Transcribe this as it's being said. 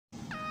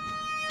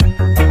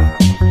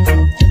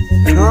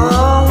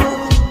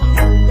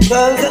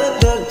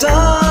the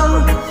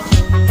dawn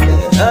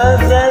of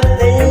the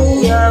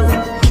day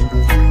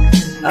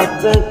of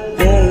the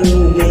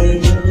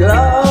day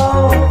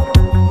glow.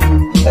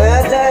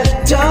 At the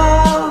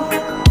dawn,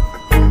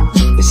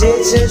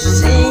 since you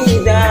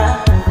see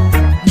that,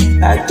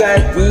 I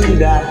can't be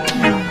that.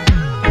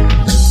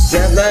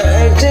 Just the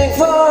engine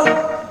for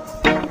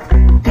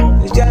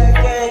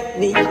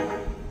me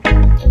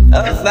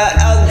of my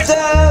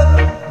answer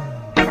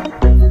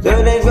to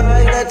the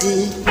vanity.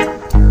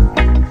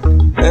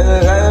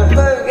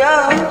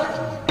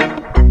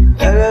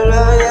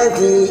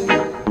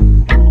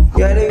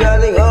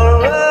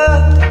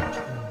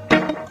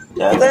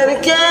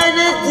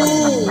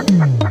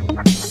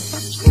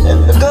 Let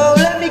me go,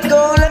 let me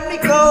go, let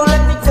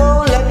me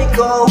go, let me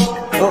go.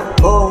 Oh,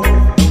 oh.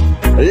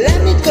 Let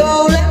me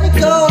go, let me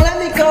go, let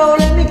me go,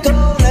 let me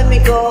go, let me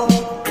go.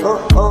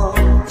 Oh, oh.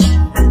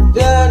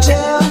 Let me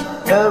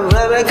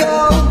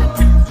go,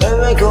 let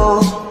me go.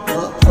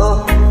 Oh, oh.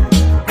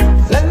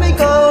 Let me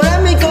go, let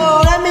me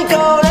go, let me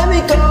go, let me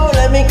go,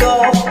 let me go.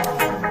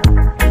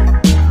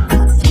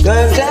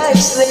 Cause I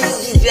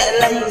sleep, you're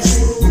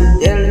lazy,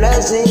 you're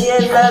lazy.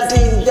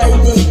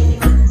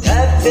 I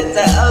fit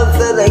the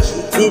other like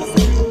he did.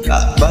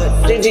 But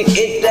did you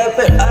get that?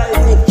 But I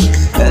did.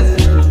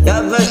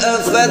 Never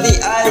for the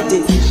ID.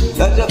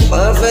 Not a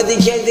for the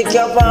get the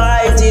cover I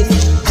did.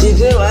 She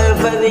did one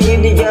for the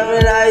get the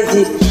cover I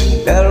did.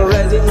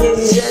 Already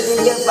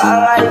getting the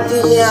power I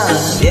did.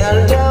 Yeah,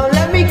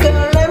 let me go,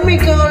 let me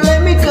go,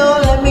 let me go,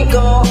 let me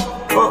go.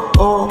 Oh,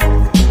 oh.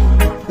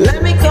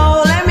 Let me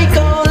go, let me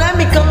go, let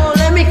me go,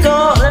 let me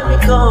go, let me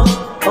go.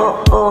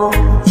 Oh, oh.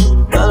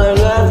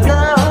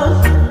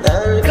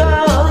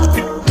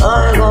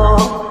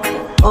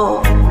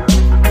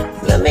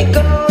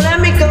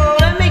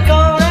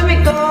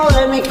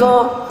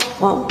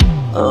 Oh,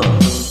 oh.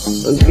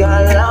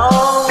 Got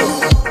long,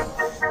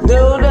 do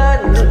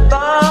that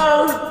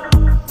bar,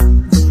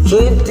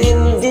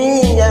 15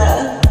 dinner,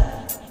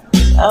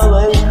 I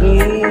will be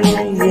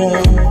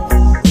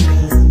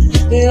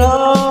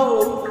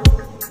long,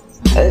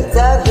 I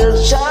start to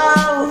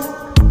shout,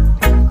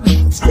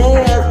 stay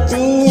at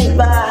the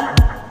bar,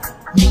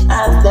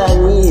 after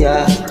me,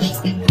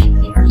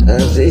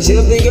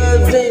 should be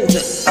good things,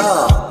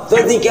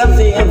 for the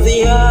cafe of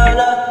the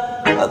honor.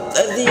 Up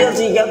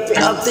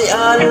the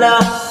Allah,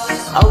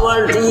 I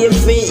want to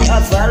feet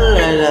of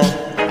Allah.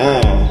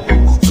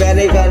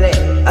 Very,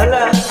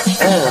 Allah.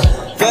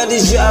 For the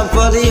job,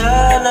 for the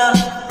honor,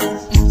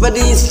 for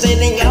the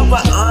standing up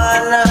for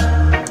honor,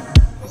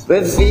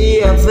 with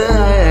feet of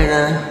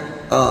Allah.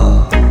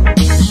 Oh,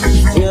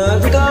 let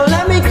me go,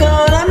 let me go,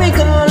 let me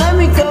go, let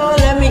me go,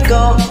 let me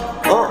go.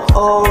 Oh,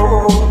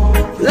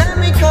 oh, let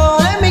me go,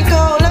 let me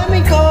go, let me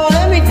go,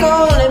 let me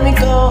go, let me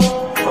go.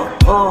 Oh,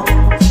 oh.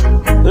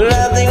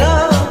 Let me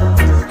go,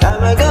 let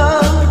me go,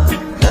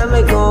 let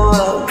me go,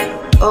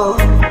 oh.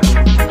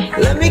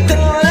 Let me go,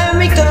 let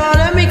me go,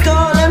 let me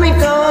go, let me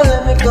go,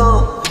 let me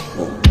go.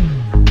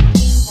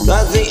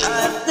 Nothing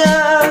after,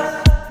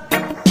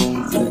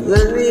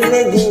 let me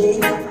ready.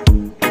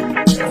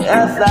 I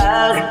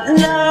found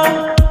now,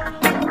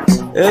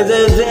 it's a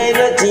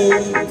vanity.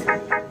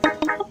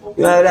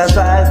 You're the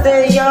fast to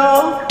go,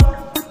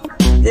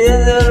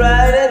 it's a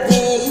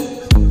reality.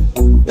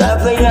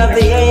 Nothing of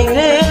the